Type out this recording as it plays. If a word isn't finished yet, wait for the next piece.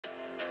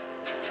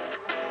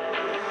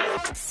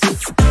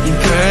In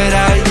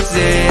paradise,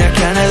 I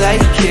kinda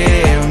like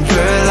it. I'm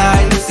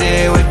paralyzed,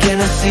 where can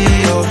I see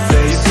your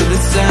face? Feel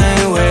the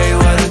same way,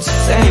 why don't you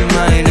say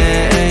my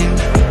name?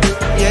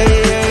 Yeah,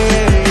 yeah,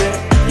 yeah,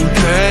 yeah. In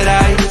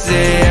paradise,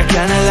 I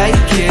kinda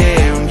like it.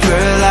 I'm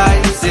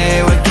paralyzed,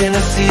 where can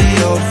I see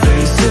your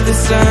face? Feel the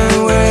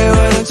same way,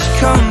 why don't you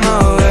come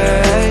my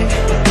way?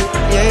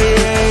 Yeah,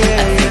 yeah,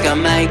 yeah. I think I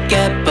might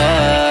get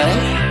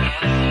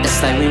bored. It's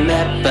like we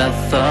met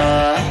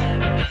before.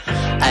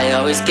 I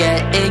always get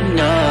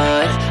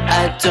ignored,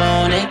 I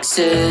don't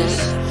exist.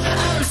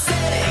 I'm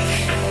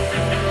sick.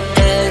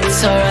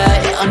 It's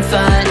alright, I'm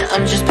fine,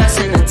 I'm just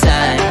passing the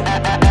time.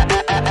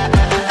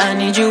 I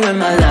need you in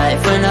my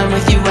life, when I'm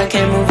with you I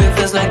can't move, it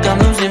feels like